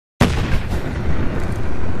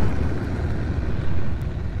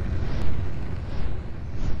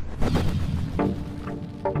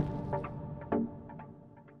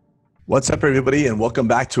What's up, everybody, and welcome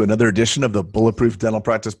back to another edition of the Bulletproof Dental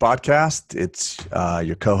Practice podcast. It's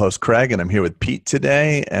your co-host, Craig, and I'm here with Pete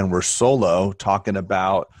today, and we're solo talking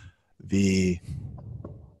about the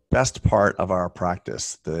best part of our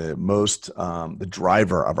practice, the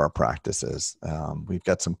driver of our practices. We've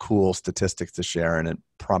got some cool statistics to share, and it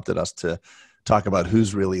prompted us to talk about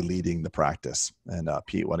who's really leading the practice. And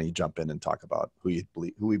Pete, why don't you jump in and talk about who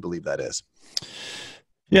we believe that is?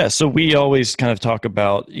 Yeah, so we always kind of talk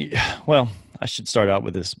about, well, I should start out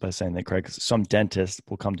with this by saying that, Craig, some dentists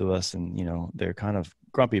will come to us and, they're kind of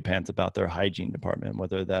grumpy pants about their hygiene department,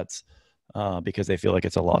 whether that's because they feel like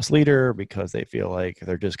it's a lost leader, because they feel like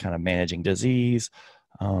they're just kind of managing disease.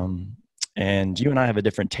 And you and I have a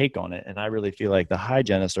different take on it. And I really feel like the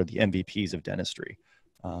hygienists are the MVPs of dentistry.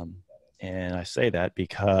 And I say that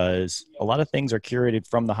because a lot of things are curated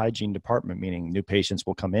from the hygiene department, meaning new patients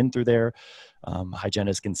will come in through there.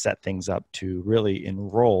 Hygienists can set things up to really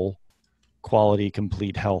enroll quality,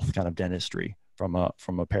 complete health kind of dentistry from a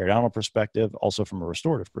periodontal perspective, also from a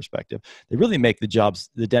restorative perspective. They really make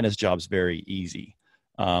the dentist jobs very easy.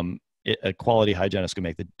 A quality hygienist can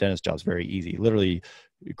make the dentist jobs very easy. Literally,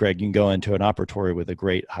 Greg, you can go into an operatory with a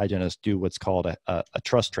great hygienist, do what's called a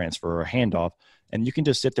trust transfer or a handoff, and you can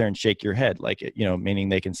just sit there and shake your head, meaning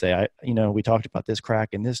they can say, we talked about this crack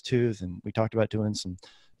in this tooth, and we talked about doing some,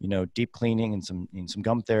 deep cleaning and some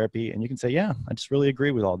gum therapy. And you can say, yeah, I just really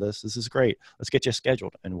agree with all this. This is great. Let's get you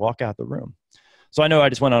scheduled, and walk out the room. So I know I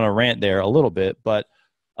just went on a rant there a little bit, but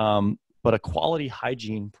a quality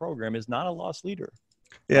hygiene program is not a lost leader.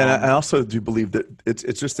 Yeah, and I also do believe that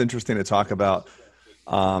it's just interesting to talk about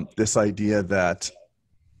this idea that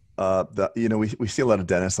we see a lot of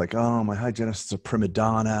dentists like, oh, my hygienist is a prima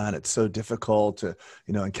donna and it's so difficult to,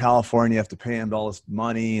 in California, you have to pay them all this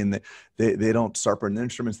money and they don't sharpen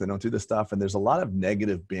instruments, they don't do this stuff. And there's a lot of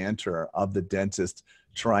negative banter of the dentist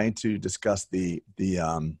trying to discuss the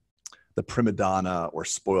prima donna or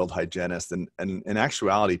spoiled hygienist. And in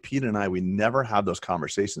actuality, Pete and I, we never have those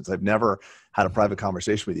conversations. I've never had a private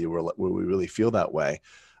conversation with you where we really feel that way.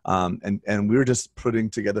 And we were just putting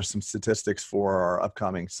together some statistics for our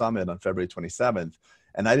upcoming summit on February 27th.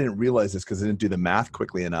 And I didn't realize this because I didn't do the math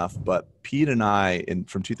quickly enough, but Pete and I,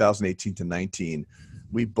 from 2018 to 19,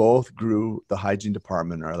 we both grew the hygiene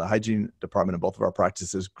department, or the hygiene department of both of our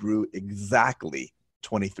practices grew exactly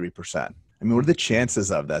 23%. I mean, what are the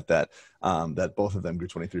chances of that both of them grew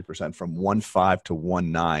 23% from 1.5 to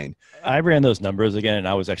 1.9? I ran those numbers again, and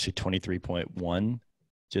I was actually 23.1.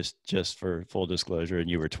 Just for full disclosure, and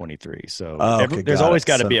you were 23. So there's always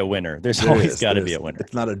got to be a winner. There's always got to be a winner.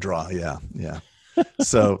 It's not a draw. Yeah.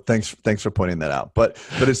 So thanks for pointing that out. But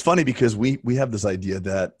it's funny because we have this idea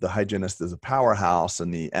that the hygienist is a powerhouse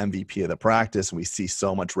and the MVP of the practice, and we see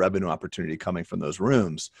so much revenue opportunity coming from those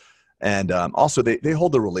rooms. And also they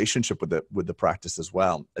hold the relationship with the practice as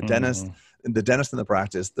well. The dentist in the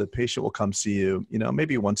practice, the patient will come see you,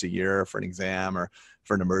 maybe once a year for an exam or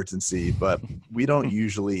for an emergency, but we don't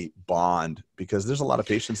usually bond because there's a lot of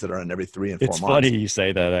patients that are in every 3 and 4 months. It's funny you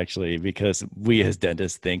say that, actually, because we as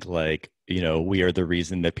dentists think like, we are the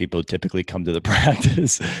reason that people typically come to the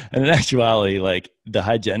practice. And in actuality, like the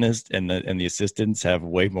hygienist and the assistants have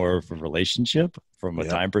way more of a relationship from a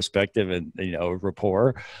time perspective and,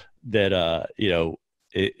 rapport that,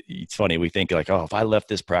 it's funny. We think like, oh, if I left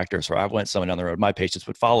this practice or I went someone down the road, my patients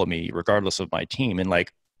would follow me regardless of my team. And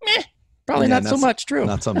like, probably not so much true.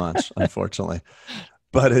 Not so much, unfortunately.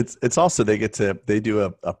 But it's also, they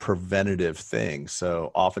do a preventative thing.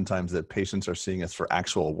 So oftentimes the patients are seeing us for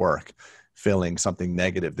actual work, feeling something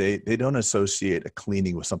negative. They don't associate a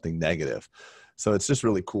cleaning with something negative. So it's just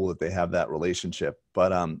really cool that they have that relationship.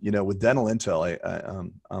 But, with dental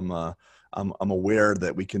intel, I'm aware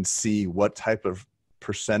that we can see what type of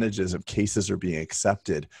percentages of cases are being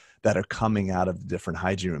accepted that are coming out of the different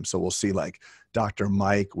hygiene rooms. So we'll see like Dr.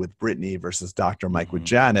 Mike with Brittany versus Dr. Mike with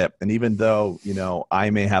Janet. And even though, I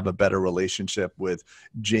may have a better relationship with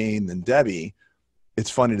Jane than Debbie, it's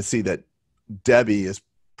funny to see that Debbie is,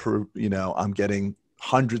 I'm getting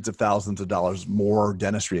hundreds of thousands of dollars more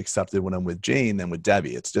dentistry accepted when I'm with Jane than with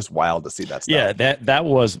Debbie. It's just wild to see that stuff. Yeah, that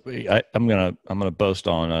was. I'm gonna boast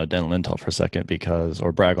on Dental Intel for a second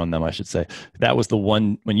or brag on them, I should say. That was the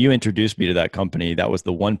one, when you introduced me to that company, that was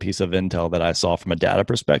the one piece of intel that I saw from a data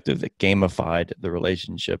perspective that gamified the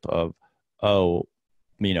relationship of,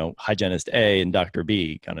 hygienist A and Dr.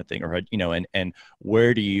 B kind of thing, or, and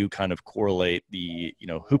where do you kind of correlate the,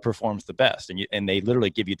 who performs the best? And they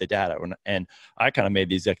literally give you the data. And I kind of made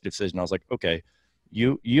the executive decision. I was like, okay,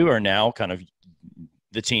 you are now kind of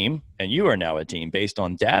the team, and you are now a team based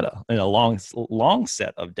on data and a long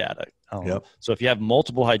set of data. Yep. So if you have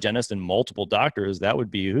multiple hygienists and multiple doctors, that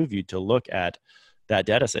would behoove you to look at that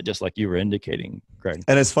data set, just like you were indicating, Greg.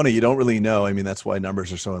 And it's funny, you don't really know. I mean, that's why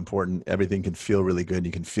numbers are so important. Everything can feel really good.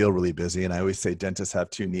 You can feel really busy. And I always say dentists have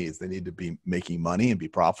two needs. They need to be making money and be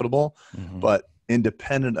profitable, but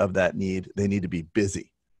independent of that need, they need to be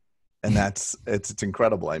busy. And it's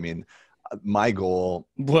incredible. I mean, my goal.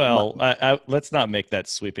 Well, let's not make that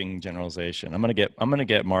sweeping generalization. I'm gonna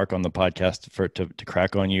get Mark on the podcast to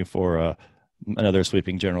crack on you for another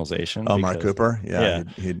sweeping generalization. Oh, Mark Cooper. Yeah.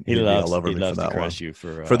 He'd be all over me for that one. You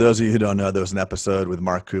for those of you who don't know, there was an episode with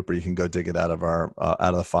Mark Cooper. You can go dig it out of out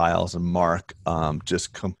of the files. And Mark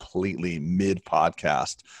just completely mid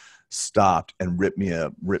podcast stopped and ripped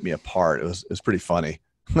me apart. It was pretty funny.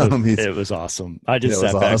 It was awesome. I just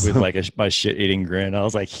sat back with like my shit eating grin. I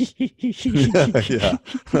was like, yeah,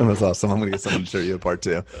 that was awesome. I'm gonna get someone to show you a part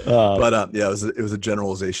too. Yeah, it was a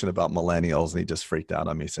generalization about millennials, and he just freaked out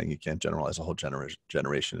on me saying you can't generalize a whole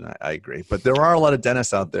generation. And I agree, but there are a lot of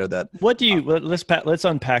dentists out there that. What do you let's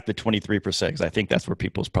unpack the 23%, because I think that's where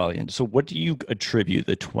people's probably in. So what do you attribute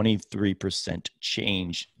the 23%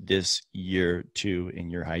 change this year to in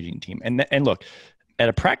your hygiene team? And look, at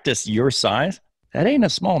a practice your size, that ain't a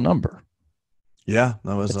small number. Yeah,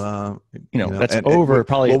 that was, that's over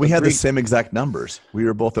probably. Well, we had the same exact numbers. We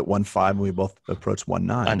were both at 1.5 and we both approached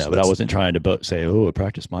 1.9. I know, but I wasn't trying to say, oh, a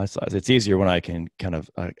practice my size. It's easier when I can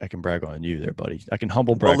I can brag on you there, buddy. I can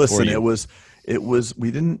humble brag. Well, listen, for you.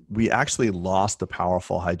 we actually lost a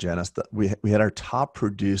powerful hygienist. We had our top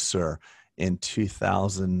producer in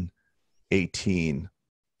 2018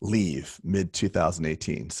 leave mid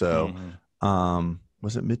 2018. So,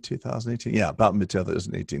 was it mid 2018? Yeah, about mid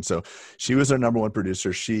 2018. So she was our number one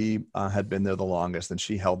producer. She had been there the longest, and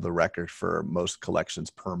she held the record for most collections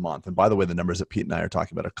per month. And by the way, the numbers that Pete and I are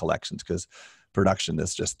talking about are collections, because production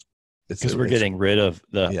is just because we're getting rid of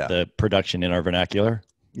the production in our vernacular.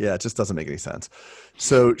 Yeah, it just doesn't make any sense.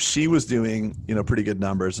 So she was doing, pretty good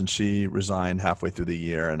numbers, and she resigned halfway through the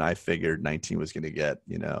year. And I figured 19 was going to get,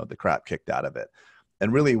 the crap kicked out of it.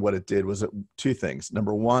 And really what it did was two things.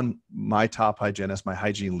 Number one, my top hygienist, my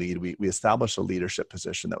hygiene lead, we established a leadership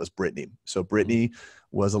position that was Brittany. So Brittany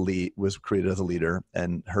was created as a leader,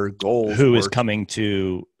 and her goals Who is coming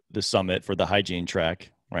to the summit for the hygiene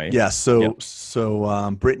track, right? Yeah. So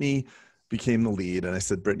Brittany became the lead, and I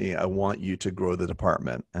said, Brittany, I want you to grow the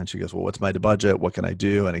department. And she goes, well, what's my budget? What can I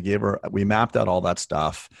do? And we mapped out all that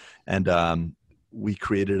stuff. And, we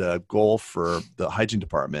created a goal for the hygiene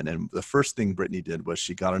department. And the first thing Brittany did was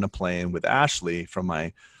she got on a plane with Ashley from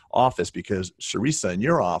my office, because Sharissa in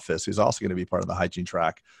your office, who's also going to be part of the hygiene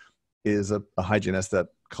track, is a hygienist that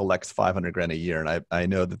collects $500,000 a year. And I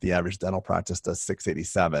know that the average dental practice does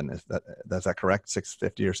 687. Is that correct?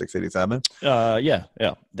 650 or 687? Yeah.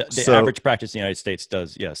 The average practice in the United States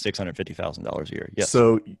does, $650,000 a year. Yes.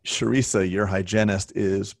 So Sharissa, your hygienist,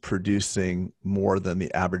 is producing more than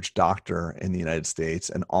the average doctor in the United States,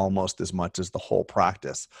 and almost as much as the whole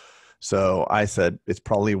practice. So I said, it's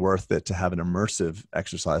probably worth it to have an immersive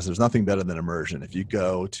exercise. There's nothing better than immersion. If you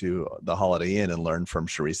go to the Holiday Inn and learn from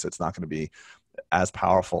Sharissa, it's not going to be as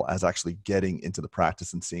powerful as actually getting into the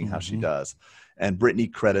practice and seeing how she does. And Brittany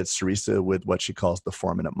credits Sharissa with what she calls the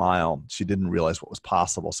 4-minute mile. She didn't realize what was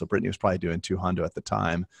possible. So Brittany was probably doing 200 at the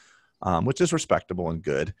time, which is respectable and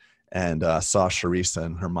good. And saw Sharissa,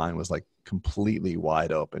 and her mind was like completely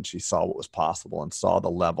wide open. She saw what was possible and saw the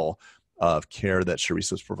level of care that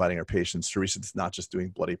Sharissa was providing her patients. Sharissa's not just doing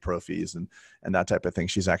bloody prophies and that type of thing.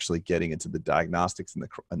 She's actually getting into the diagnostics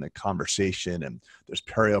and the conversation, and there's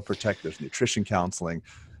perioprotect, there's nutrition counseling.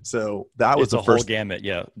 So that was the whole gamut.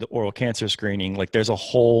 Yeah. The oral cancer screening, like there's a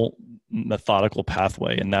whole methodical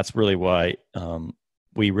pathway. And that's really why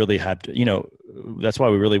we really had to, that's why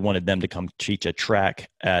we really wanted them to come teach a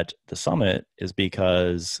track at the summit, is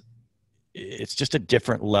because it's just a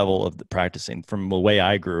different level of the practicing from the way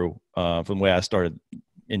I grew, from the way I started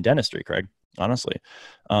in dentistry, Craig, honestly.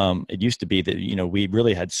 It used to be that, we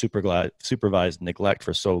really had supervised neglect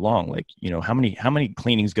for so long. Like, how many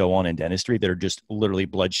cleanings go on in dentistry that are just literally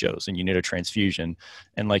blood shows, and you need a transfusion,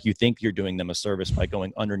 and like, you think you're doing them a service by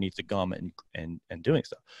going underneath the gum and doing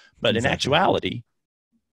stuff. But in actuality,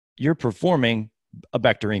 you're performing a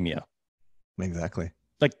bacteremia. Exactly.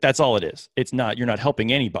 Like, that's all it is. It's not, you're not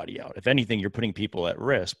helping anybody out. If anything, you're putting people at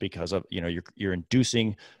risk because of, you're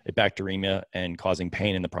inducing a bacteremia and causing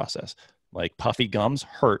pain in the process. Like, puffy gums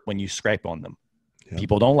hurt when you scrape on them. Yep.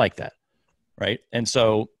 People don't like that. Right. And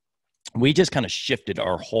so we just kind of shifted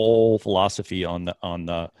our whole philosophy on the,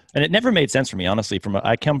 and it never made sense for me, honestly.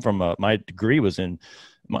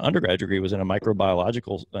 My undergrad degree was in a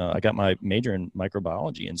microbiological, I got my major in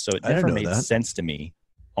microbiology. And so it never made sense to me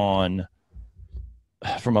on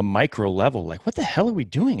from a micro level, like what the hell are we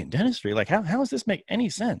doing in dentistry? Like how does this make any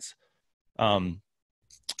sense?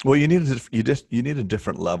 Well, you need a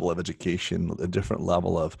different level of education, a different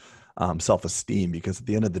level of self-esteem, because at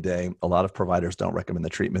the end of the day, a lot of providers don't recommend the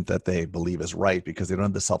treatment that they believe is right because they don't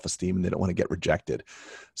have the self-esteem and they don't want to get rejected.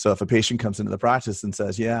 So if a patient comes into the practice and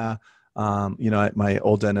says, yeah, my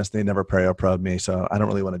old dentist, they never perio-probed me, so I don't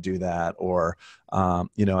really want to do that. Or,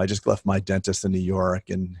 I just left my dentist in New York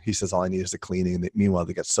and he says, all I need is a cleaning. And meanwhile,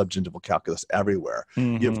 they got subgingival calculus everywhere.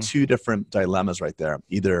 Mm-hmm. You have two different dilemmas right there.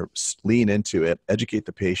 Either lean into it, educate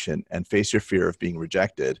the patient and face your fear of being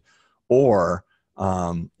rejected, or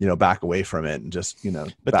back away from it and just,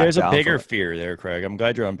 but there's a bigger fear there, Craig. I'm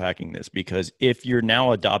glad you're unpacking this, because if you're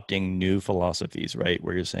now adopting new philosophies, right,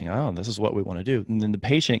 where you're saying, oh, this is what we want to do. And then the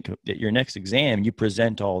patient at your next exam, you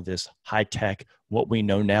present all this high tech, what we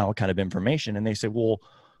know now kind of information. And they say, well,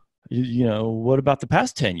 what about the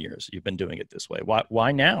past 10 years? You've been doing it this way.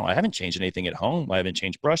 Why now? I haven't changed anything at home. I haven't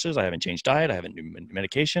changed brushes. I haven't changed diet. I haven't new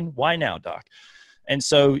medication. Why now, doc? And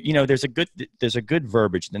so, there's a good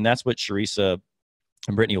verbiage. And that's what Sharissa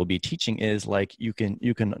and Brittany will be teaching, is like you can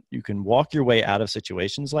walk your way out of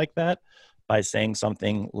situations like that by saying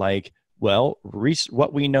something like, well,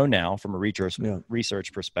 what we know now from a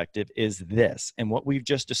research perspective is this, and what we've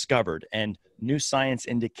just discovered, and new science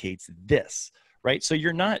indicates this, right? So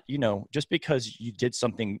you're not, just because you did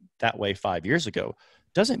something that way 5 years ago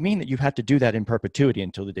doesn't mean that you have to do that in perpetuity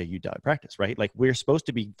until the day you die practice, right? Like we're supposed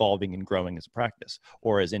to be evolving and growing as a practice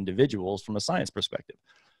or as individuals from a science perspective.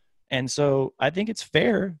 And so I think it's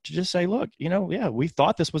fair to just say, look, we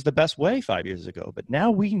thought this was the best way 5 years ago, but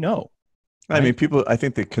now we know. Right? I mean, I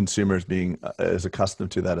think the consumers being is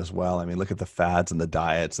accustomed to that as well. I mean, look at the fads and the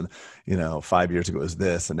diets and, 5 years ago it was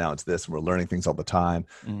this and now it's this, and we're learning things all the time.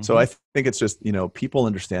 Mm-hmm. So I think it's just, people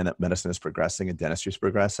understand that medicine is progressing and dentistry is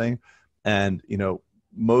progressing. And,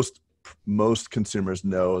 most consumers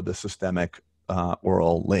know the systemic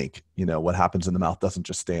oral link. What happens in the mouth doesn't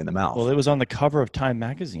just stay in the mouth. Well, it was on the cover of Time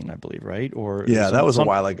magazine, I believe, right? Or that was a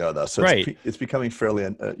while ago, though. So right. It's becoming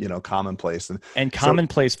fairly, commonplace and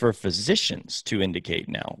commonplace for physicians to indicate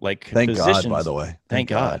now. Like, thank God, by the way. Thank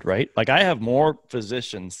God, right? Like, I have more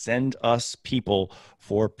physicians send us people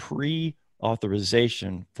for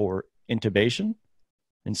pre-authorization for intubation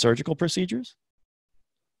and surgical procedures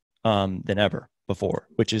than ever before,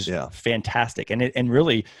 which is fantastic. And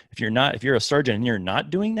really, if you're a surgeon and you're not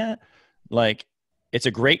doing that, like, it's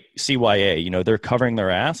a great CYA, they're covering their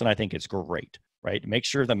ass. And I think it's great, right? Make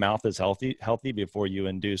sure the mouth is healthy before you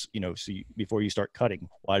induce, before you start cutting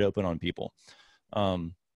wide open on people.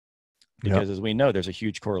 Because as we know, there's a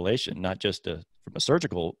huge correlation, not just from a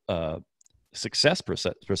surgical success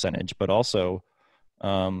percentage, but also,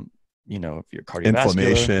 if you're cardiovascular,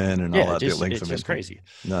 inflammation and all that. It's just crazy.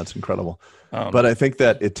 No, it's incredible. But I think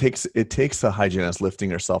that it takes a hygienist lifting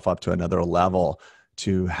herself up to another level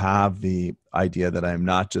to have the idea that I'm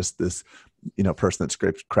not just this, person that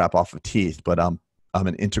scrapes crap off of teeth, but I'm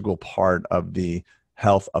an integral part of the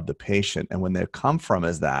health of the patient. And when they come from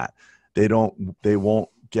as that, they won't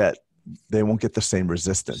get the same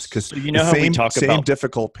resistance, because same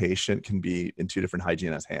difficult patient can be in two different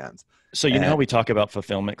hygienists' hands. So how we talk about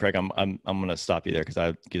fulfillment, Craig. I'm going to stop you there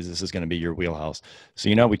because this is going to be your wheelhouse. So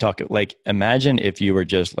we talk like, imagine if you were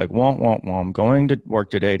just like, I'm going to work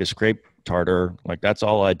today to scrape tartar, like that's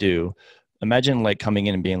all I do. Imagine like coming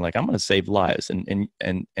in and being like, I'm going to save lives, and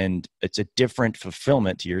it's a different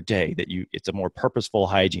fulfillment to your day, it's a more purposeful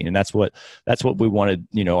hygiene. And that's what we wanted,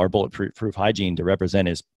 our bulletproof hygiene to represent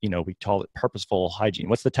is, we call it purposeful hygiene.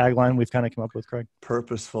 What's the tagline we've kind of come up with, Craig?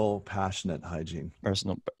 Purposeful, passionate hygiene.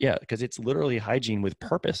 Personal. Yeah. Cause it's literally hygiene with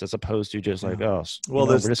purpose, as opposed to just like, we're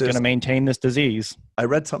just going to maintain this disease. I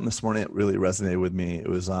read something this morning that really resonated with me.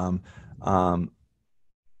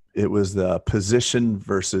 It was the position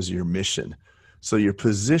versus your mission. So your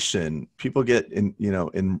position, people get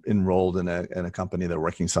enrolled in a company, they're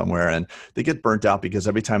working somewhere, and they get burnt out because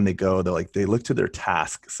every time they go, they look to their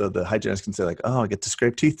task. So the hygienist can say like, oh, I get to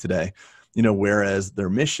scrape teeth today, whereas their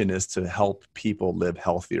mission is to help people live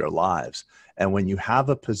healthier lives. And when you have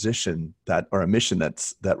a position or a mission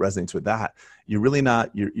that resonates with that, you're really not,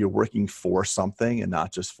 you're working for something and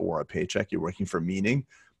not just for a paycheck. You're working for meaning.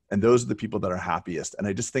 And those are the people that are happiest. And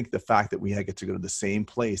I just think the fact that we get to go to the same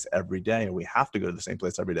place every day, and we have to go to the same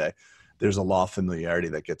place every day, there's a law of familiarity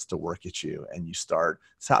that gets to work at you. And this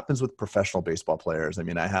happens with professional baseball players. I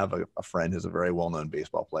mean, I have a friend who's a very well-known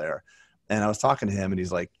baseball player, And I was talking to him and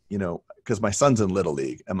he's like, you know, because my son's in Little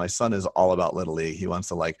League and my son is all about Little League. He wants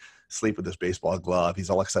to like sleep with his baseball glove. He's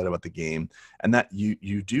all excited about the game. And that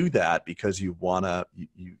you do that because you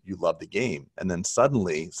love the game. And then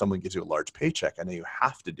suddenly someone gives you a large paycheck. I know you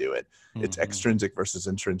have to do it. It's extrinsic versus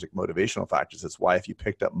intrinsic motivational factors. It's why if you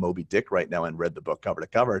picked up Moby Dick right now and read the book cover to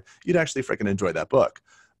cover, you'd actually freaking enjoy that book.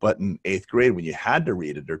 But in 8th grade, when you had to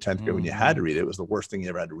read it, or 10th grade, when you had to read it, it was the worst thing you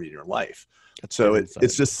ever had to read in your life. So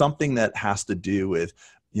it's just something that has to do with,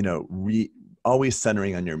 you know, always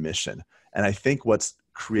centering on your mission. And I think what's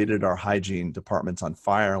created our hygiene departments on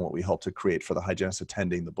fire and what we hope to create for the hygienists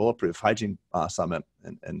attending the Bulletproof Hygiene Summit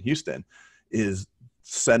in Houston is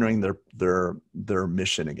centering their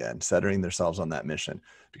mission again, centering themselves on that mission.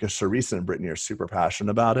 Because Charissa and Brittany are super passionate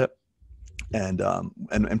about it. And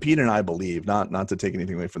Pete and I believe, not to take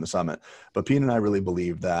anything away from the summit, but Pete and I really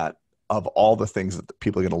believe that of all the things that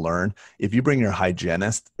people are going to learn, if you bring your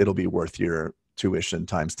hygienist, it'll be worth your tuition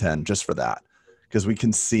times 10 just for that. Because we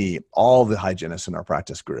can see all the hygienists in our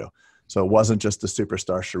practice grew. So it wasn't just the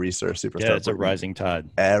superstar Charissa or superstar. Yeah, it's a rising tide.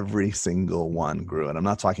 Every single one grew. And I'm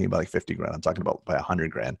not talking about like 50 grand. I'm talking about by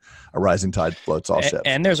 100 grand. A rising tide floats all ships.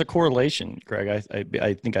 And there's a correlation, Greg.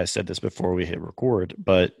 I think I said this before we hit record,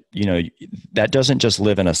 but you know, that doesn't just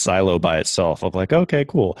live in a silo by itself of like, okay,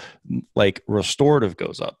 cool. Like restorative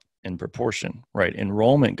goes up in proportion, right?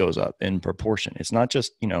 Enrollment goes up in proportion. It's not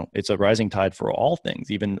just, you know, it's a rising tide for all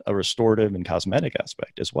things, even a restorative and cosmetic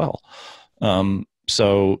aspect as well.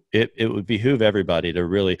 So it would behoove everybody to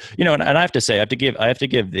really, you know, and I have to say, I have to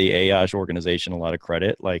give the AIASH organization a lot of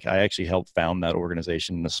credit. Like I actually helped found that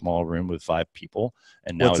organization in a small room with 5 people.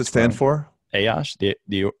 And now what's it stand for? AIASH,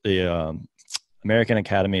 the American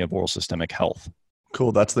Academy of Oral Systemic Health.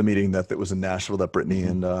 Cool. That's the meeting that was in Nashville that Brittany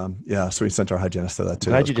and so we sent our hygienist to that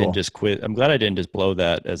too. I'm glad you didn't just quit. I'm glad I didn't just blow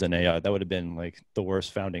that as an AI. That would have been like the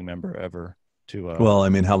worst founding member ever. Well, I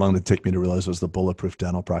mean, how long did it take me to realize it was the Bulletproof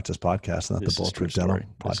Dental Practice podcast, not the Bulletproof Dental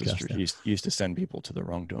podcast? You used to send people to the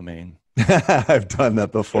wrong domain. I've done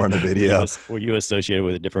that before in a video. Were you associated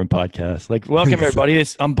with a different podcast? Like, welcome everybody.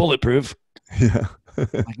 I'm Bulletproof. Yeah.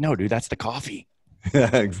 Like, no, dude, that's the coffee.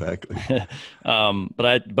 Yeah, exactly.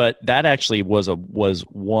 But that actually was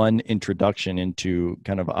one introduction into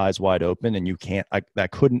kind of eyes wide open, and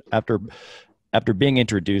that couldn't after being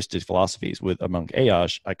introduced to philosophies among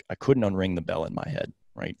AIASH, I couldn't unring the bell in my head.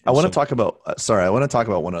 Right. I want to talk about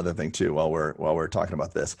one other thing too, while we're talking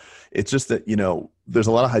about this. It's just that, you know, there's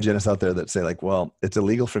a lot of hygienists out there that say like, well, it's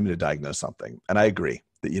illegal for me to diagnose something. And I agree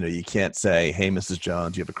that, you know, you can't say, hey, Mrs.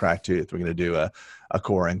 Jones, you have a cracked tooth. We're going to do a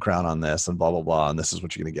core and crown on this and blah, blah, blah. And this is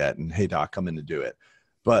what you're going to get. And hey, doc, come in to do it.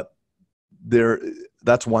 But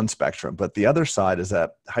that's one spectrum. But the other side is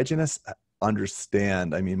that hygienists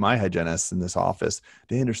understand. I mean, my hygienists in this office,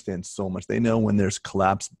 they understand so much. They know when there's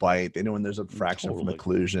collapsed bite. They know when there's a fraction from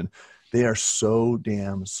occlusion. They are so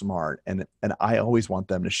damn smart. And I always want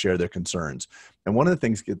them to share their concerns. And one of the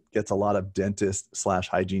things gets a lot of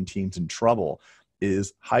dentist/hygiene teams in trouble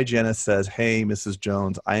is hygienist says, hey, Mrs.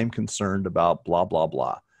 Jones, I am concerned about blah, blah,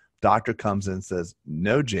 blah. Doctor comes in and says,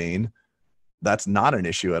 no, Jane, that's not an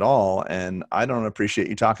issue at all. And I don't appreciate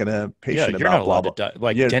you talking to a patient you're about not allowed blah, to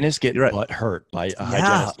like dentists get butt hurt by a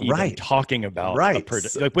hygienist even talking about like, wait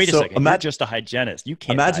a second, you're just a hygienist. You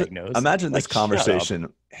can't diagnose. Imagine this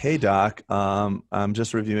conversation. Hey, doc, I'm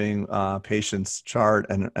just reviewing patient's chart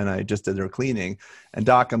and I just did their cleaning. And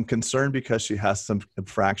doc, I'm concerned because she has some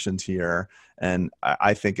infractions here. And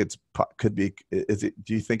I think do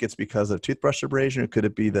you think it's because of toothbrush abrasion, or could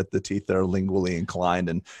it be that the teeth are lingually inclined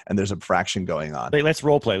and there's a fraction going on? Wait, let's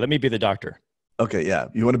role play. Let me be the doctor. Okay. Yeah.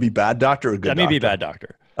 You want to be bad doctor or good doctor? Let me be bad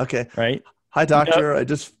doctor. Okay. Right. Hi, doctor.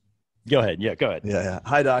 Go ahead. Yeah, go ahead. Yeah.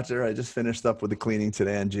 Hi, doctor. I just finished up with the cleaning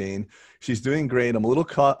today on Jane. She's doing great. I'm a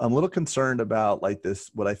little concerned about like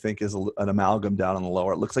this, what I think is an amalgam down on the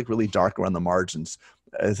lower. It looks like really dark around the margins.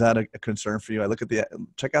 Is that a concern for you?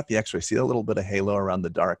 Check out the x-ray. See a little bit of halo around the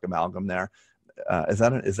dark amalgam there. Is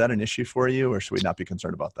that an issue for you, or should we not be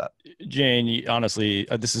concerned about that? Jane, honestly,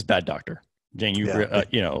 this is bad doctor. Jane,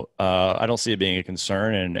 I don't see it being a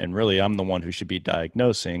concern, and really, I'm the one who should be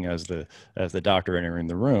diagnosing as the doctor entering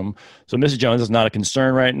the room. So, Mrs. Jones is not a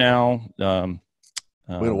concern right now. We're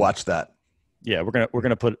gonna watch that. Yeah, we're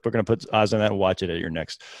gonna put eyes on that and watch it at your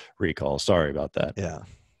next recall. Sorry about that. Yeah,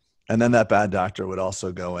 and then that bad doctor would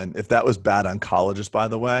also go in. If that was bad oncologist, by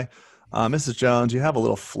the way. Mrs. Jones, you have a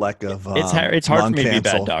little fleck of it's hard for me to be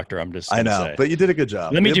bad doctor. I'm just I know, but you did a good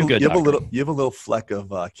job. Let me do good. You have a little fleck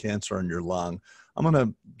of cancer in your lung. I'm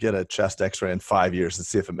gonna get a chest X-ray in 5 years and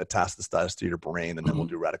see if it metastasized to your brain, and then we'll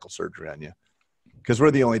do radical surgery on you. Because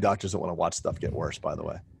we're the only doctors that want to watch stuff get worse. By the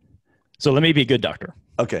way. So let me be a good doctor.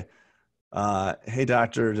 Okay. Hey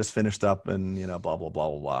doctor, just finished up and, blah, blah, blah,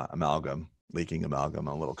 blah, blah, amalgam, leaking amalgam.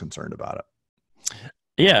 I'm a little concerned about it.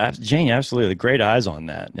 Yeah, Jane, absolutely. Great eyes on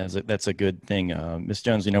that. That's a good thing. Ms.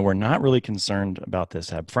 Jones, we're not really concerned about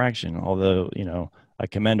this abfraction, although, I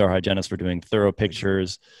commend our hygienists for doing thorough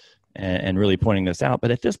pictures and really pointing this out.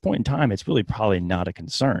 But at this point in time, it's really probably not a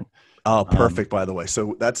concern. Oh, perfect, by the way.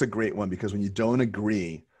 So that's a great one, because when you don't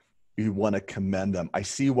agree, you want to commend them. I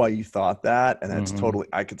see why you thought that, and that's totally,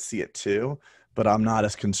 I could see it too, but I'm not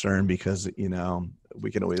as concerned because,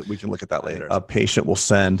 we can look at that later. A patient will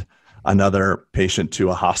send another patient to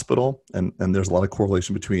a hospital, and there's a lot of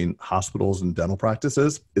correlation between hospitals and dental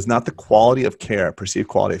practices. Is not the quality of care, perceived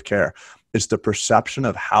quality of care. It's the perception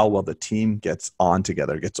of how well the team gets on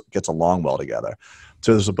together, gets along well together.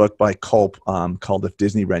 So there's a book by Culp called If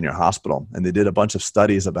Disney Ran Your Hospital, and they did a bunch of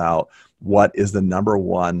studies about what is the number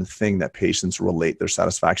one thing that patients relate their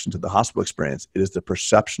satisfaction to the hospital experience. It is the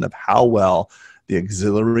perception of how well the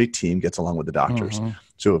auxiliary team gets along with the doctors.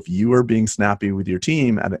 So if you are being snappy with your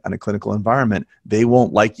team at a clinical environment, they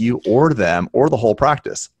won't like you or them or the whole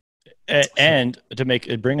practice. And to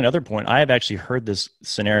bring another point, I have actually heard this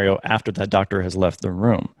scenario after that doctor has left the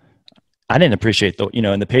room. I didn't appreciate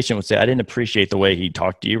and the patient would say, I didn't appreciate the way he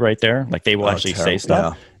talked to you right there. Like they will actually say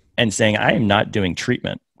stuff and saying, I am not doing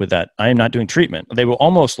treatment with that. I am not doing treatment. They will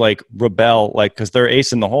almost like rebel, like, cause their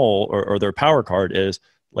ace in the hole or their power card is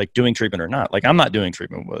like doing treatment or not. Like I'm not doing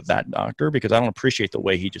treatment with that doctor because I don't appreciate the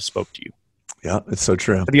way he just spoke to you. Yeah, it's so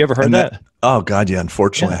true. Have you ever heard that? Oh God, yeah.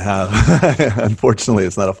 Unfortunately, I have. Unfortunately,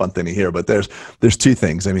 it's not a fun thing to hear. But there's two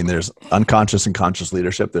things. I mean, there's unconscious and conscious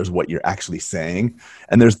leadership. There's what you're actually saying,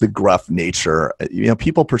 and there's the gruff nature.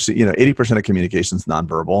 People perceive. 80% of communication is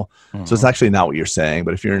nonverbal, so it's actually not what you're saying.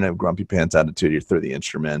 But if you're in a grumpy pants attitude, you're through the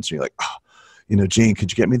instruments, and you're like, oh, Jane,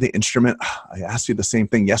 could you get me the instrument? I asked you the same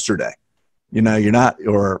thing yesterday. You're not,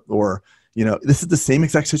 or this is the same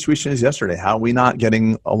exact situation as yesterday. How are we not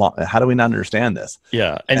getting along? How do we not understand this?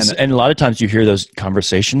 Yeah. And a lot of times you hear those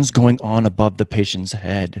conversations going on above the patient's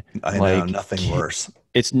head. I know, nothing worse.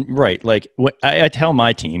 It's right. Like what I tell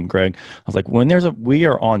my team, Greg, I was like, we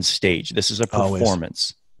are on stage, this is a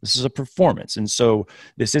performance. Always. This is a performance. And so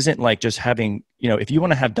this isn't like just having, if you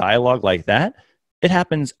want to have dialogue like that, it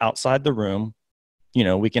happens outside the room.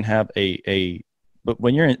 We can have but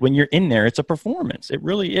when you're in there, it's a performance. It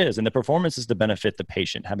really is. And the performance is to benefit the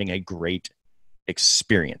patient having a great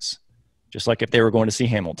experience. Just like if they were going to see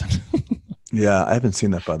Hamilton. Yeah, I haven't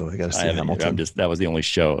seen that, by the way. I got to see Hamilton. That was the only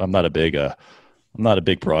show. I'm not a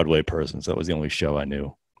big Broadway person, so that was the only show I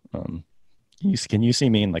knew. Can you see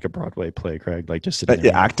me in like a Broadway play, Craig? Like just sitting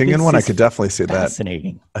there. Acting in one, I could definitely see that.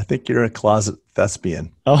 Fascinating. I think you're a closet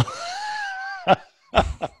thespian. Oh.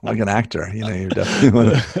 Like an actor, you're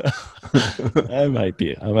definitely I might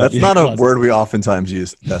be. That's not a word we oftentimes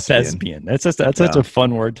use. Thespian. That's such a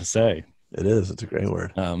fun word to say. It is. It's a great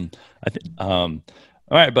word. All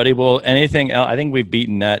right, buddy. Well, anything else? I think we've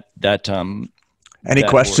beaten that. Any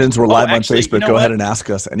questions? We're live on Facebook. Go ahead and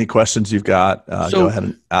ask us. Any questions you've got, go ahead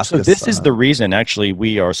and ask us. So this is the reason, actually,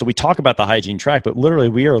 so we talk about the hygiene track, but literally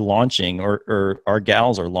we are launching, or our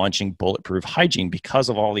gals are launching Bulletproof Hygiene because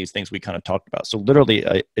of all these things we kind of talked about. So literally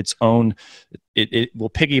its own, it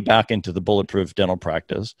will piggyback into the Bulletproof Dental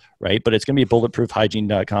Practice, right? But it's going to be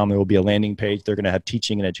bulletproofhygiene.com. There will be a landing page. They're going to have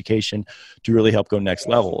teaching and education to really help go next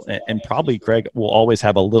level. And probably, Craig, will always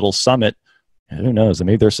have a little summit. Who knows?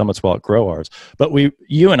 Maybe there's summits will outgrow ours. But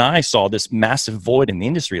you and I saw this massive void in the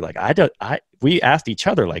industry. Like we asked each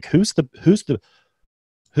other, like, who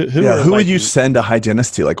would you send a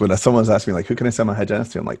hygienist to? Like when someone's asking me, like, who can I send my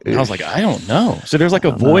hygienist to? I'm like, I was like, I don't know. So there's like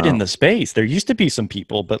a void in the space. There used to be some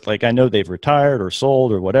people, but like I know they've retired or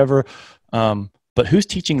sold or whatever. But who's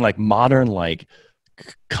teaching like modern, like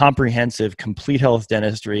comprehensive, complete health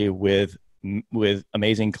dentistry with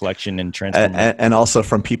amazing collection and transformation, and also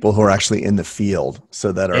from people who are actually in the field,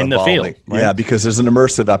 so that are in evolving. The field, right? Yeah, because there's an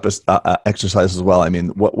immersive exercise as well. I mean,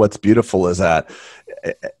 what's beautiful is that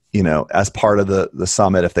as part of the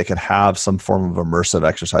summit, if they could have some form of immersive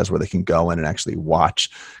exercise where they can go in and actually watch,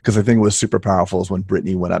 because I think what was super powerful is when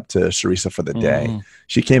Brittany went up to Sharisa for the day,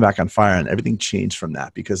 she came back on fire, and everything changed from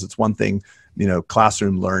that. Because it's one thing,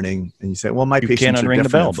 classroom learning, and you say, well, my patients are different. You can't unring the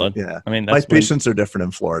bell, bud. Yeah. I mean, my patients are different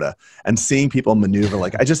in Florida, and seeing people maneuver,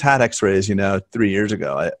 like, I just had x-rays, 3 years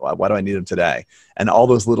ago. Why do I need them today? And all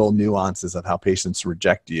those little nuances of how patients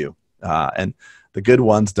reject you. And the good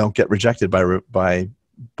ones don't get rejected by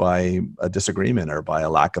a disagreement or by a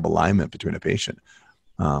lack of alignment between a patient.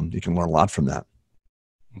 You can learn a lot from that.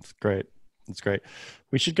 That's great. That's great.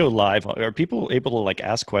 We should go live. Are people able to like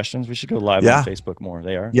ask questions? We should go live on Facebook more.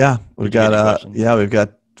 They are. Yeah, we've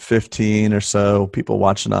got 15 or so people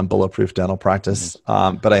watching on Bulletproof Dental Practice.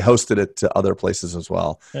 But I hosted it to other places as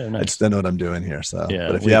well. Oh, nice. I just don't know what I'm doing here. So, Yeah,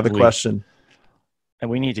 but if you have a question. And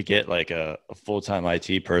we need to get like a full-time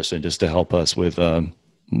IT person just to help us with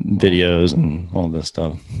videos and all this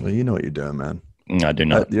stuff. Well, you know what you're doing, man. I do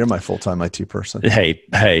not. You're my full-time IT person.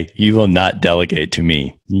 Hey, you will not delegate to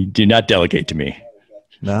me. You do not delegate to me.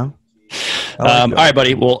 No? All right,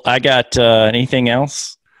 buddy. Well, I got anything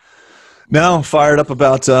else? No, I'm fired up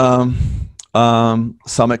about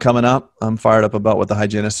Summit coming up. I'm fired up about what the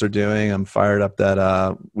hygienists are doing. I'm fired up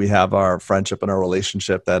that we have our friendship and our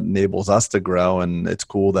relationship that enables us to grow. And it's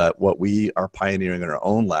cool that what we are pioneering in our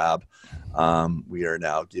own lab, we are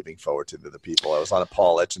now giving forward to the people. I was on a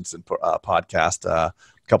Paul Etchinson podcast a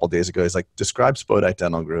couple of days ago. He's like, describe Spodak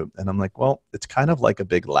Dental Group. And I'm like, well, it's kind of like a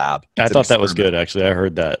big lab. I thought that was good, actually. I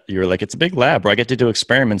heard that. You were like, it's a big lab where I get to do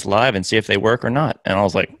experiments live and see if they work or not. And I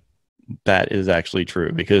was like, that is actually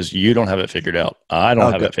true, because you don't have it figured out. I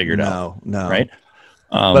don't have it figured out. No. Right.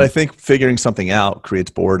 But I think figuring something out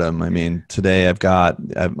creates boredom. I mean, today I brought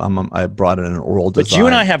in an oral design. But you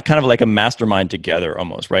and I have kind of like a mastermind together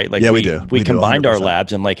almost, right? Like, yeah, we do. We combined our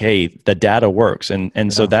labs and like, hey, the data works.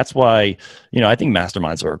 And so that's why, I think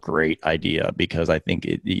masterminds are a great idea, because I think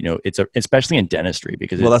it's especially in dentistry,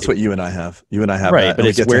 because that's what you and I have. You and I have. Right. That, but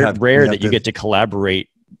it's rare that you get to collaborate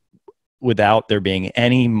without there being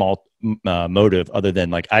any motive other than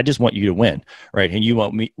like, I just want you to win, right? And you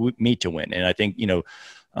want me to win. And I think I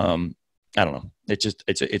don't know.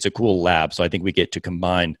 It's a cool lab. So I think we get to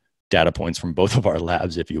combine data points from both of our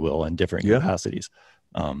labs, if you will, in different capacities.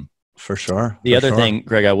 For sure. The other thing,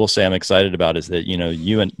 Greg, I will say I'm excited about is that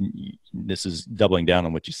you and this is doubling down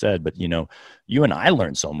on what you said, but you and I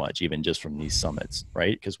learned so much even just from these summits,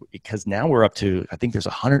 right? Because now we're up to, I think there's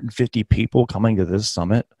 150 people coming to this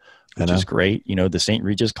summit, which is great. The St.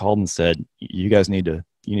 Regis called and said, you guys need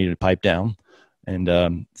to pipe down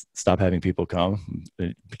and stop having people come,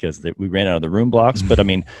 because we ran out of the room blocks. But I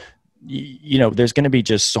mean, there's going to be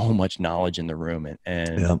just so much knowledge in the room,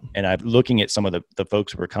 and I'm looking at some of the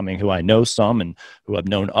folks who are coming, who I know some and who I've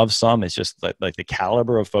known of some. It's just like the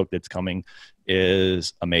caliber of folk that's coming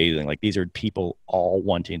is amazing. Like, these are people all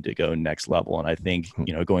wanting to go next level. And I think,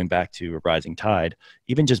 going back to a rising tide,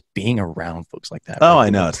 even just being around folks like that. Oh, I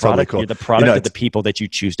know. It's totally cool. You're the product of the people that you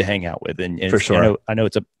choose to hang out with. And for sure. I know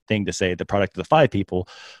it's a thing to say the product of the 5 people,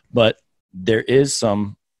 but there is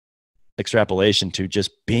some extrapolation to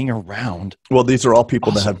just being around. Well, these are all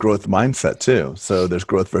people that have growth mindset too. So there's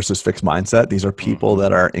growth versus fixed mindset. These are people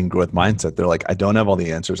that are in growth mindset. They're like, I don't have all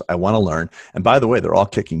the answers. I want to learn. And by the way, they're all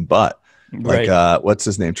kicking butt. Like, what's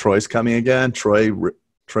his name? Troy's coming again. Troy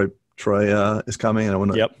is coming. And I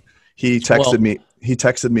want to, he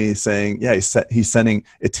texted me saying, he's sending,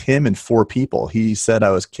 it's him and 4 people. He said,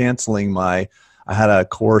 I was canceling I had a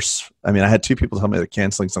course. I mean, I had 2 people tell me they're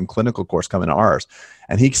canceling some clinical course coming to ours.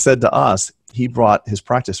 And he said to us, he brought his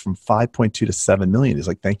practice from 5.2 to 7 million. He's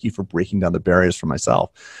like, thank you for breaking down the barriers for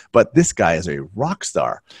myself. But this guy is a rock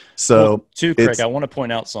star. So Craig, I want to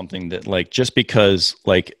point out something that, like, just because,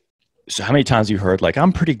 like, so how many times you heard, like,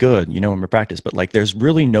 I'm pretty good, in my practice, but like, there's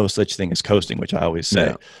really no such thing as coasting, which I always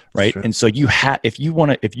say, right? And so if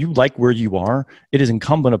you like where you are, it is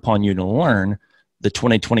incumbent upon you to learn the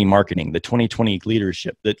 2020 marketing, the 2020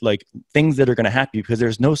 leadership, that like things that are going to happen, because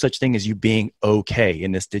there's no such thing as you being okay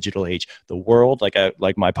in this digital age. The world, like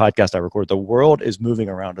my podcast I record, the world is moving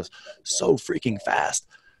around us so freaking fast.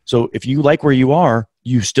 So if you like where you are,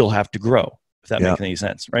 you still have to grow, if that makes any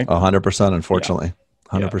sense, right? 100%, unfortunately.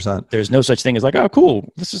 100%. There's no such thing as like, oh,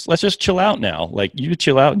 cool, let's just chill out now. Like, you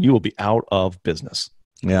chill out and you will be out of business.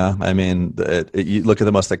 Yeah. I mean, you look at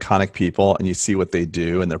the most iconic people and you see what they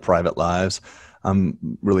do in their private lives.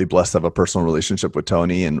 I'm really blessed to have a personal relationship with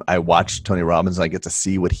Tony, and I watch Tony Robbins and I get to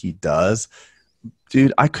see what he does.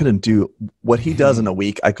 Dude, I couldn't do what he does in a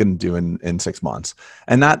week. I couldn't do in 6 months.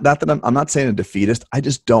 And not that I'm not saying a defeatist. I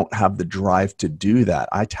just don't have the drive to do that.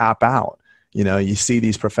 I tap out. You see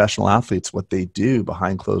these professional athletes, what they do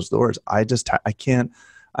behind closed doors. I can't.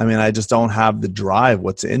 I mean, I just don't have the drive.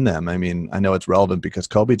 What's in them? I mean, I know it's relevant because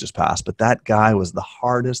Kobe just passed, but that guy was the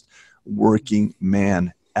hardest working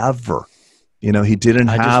man ever. He didn't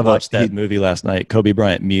have. I just watched that movie last night, Kobe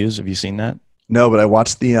Bryant Muse. Have you seen that? No, but I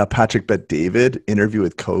watched the Patrick Bet-David interview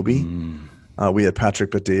with Kobe. We had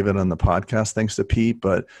Patrick Bet-David on the podcast, thanks to Pete.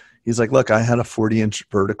 But he's like, "Look, I had a 40-inch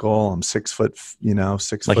vertical. I'm 6 foot.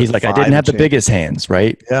 6 foot. He's like, I didn't have the biggest hands,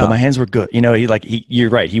 right? Yeah. But my hands were good.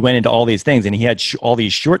 You're right. He went into all these things, and he had all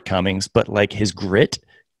these shortcomings, but like his grit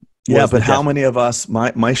Yeah, but how many of us,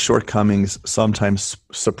 my shortcomings sometimes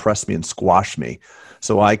suppress me and squash me.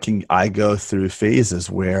 So I go through phases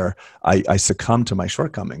where I succumb to my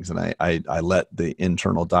shortcomings, and I let the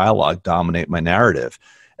internal dialogue dominate my narrative.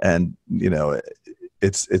 And,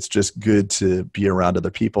 it's just good to be around other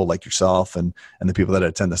people like yourself and the people that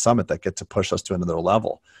attend the summit that get to push us to another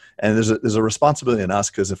level. And there's a responsibility in us,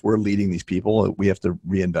 because if we're leading these people, we have to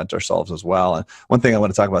reinvent ourselves as well. And one thing I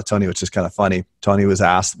want to talk about Tony, which is kind of funny, Tony was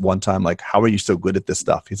asked one time, like, how are you so good at this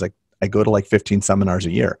stuff? He's like, I go to like 15 seminars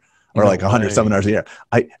a year, or like 100 seminars a year.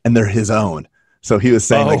 And they're his own. So he was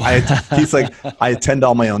saying, he's like, I attend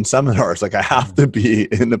all my own seminars. Like, I have to be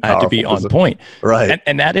in the powerful. I have to be on point. Right.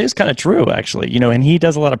 And that is kind of true, actually, and he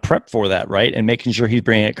does a lot of prep for that, right? And making sure he's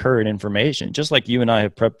bringing current information, just like you and I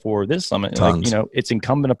have prepped for this summit. Tons. Like, it's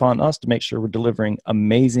incumbent upon us to make sure we're delivering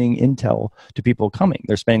amazing intel to people coming.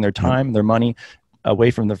 They're spending their time, their money away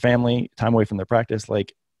from their family, time away from their practice.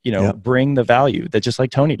 Like, bring the value that just like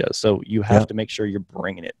Tony does. So you have to make sure you're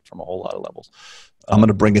bringing it from a whole lot of levels. I'm going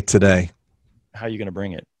to bring it today. How are you going to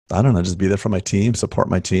bring it? I don't know. Just be there for my team, support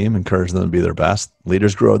my team, encourage them to be their best.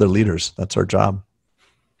 Leaders grow other leaders. That's our job.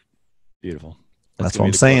 Beautiful. That's what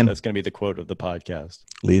I'm saying. That's going to be the quote of the podcast.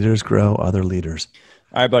 Leaders grow other leaders.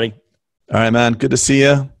 All right, buddy. All right, man. Good to see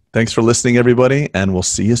you. Thanks for listening, everybody. And we'll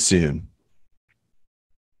see you soon.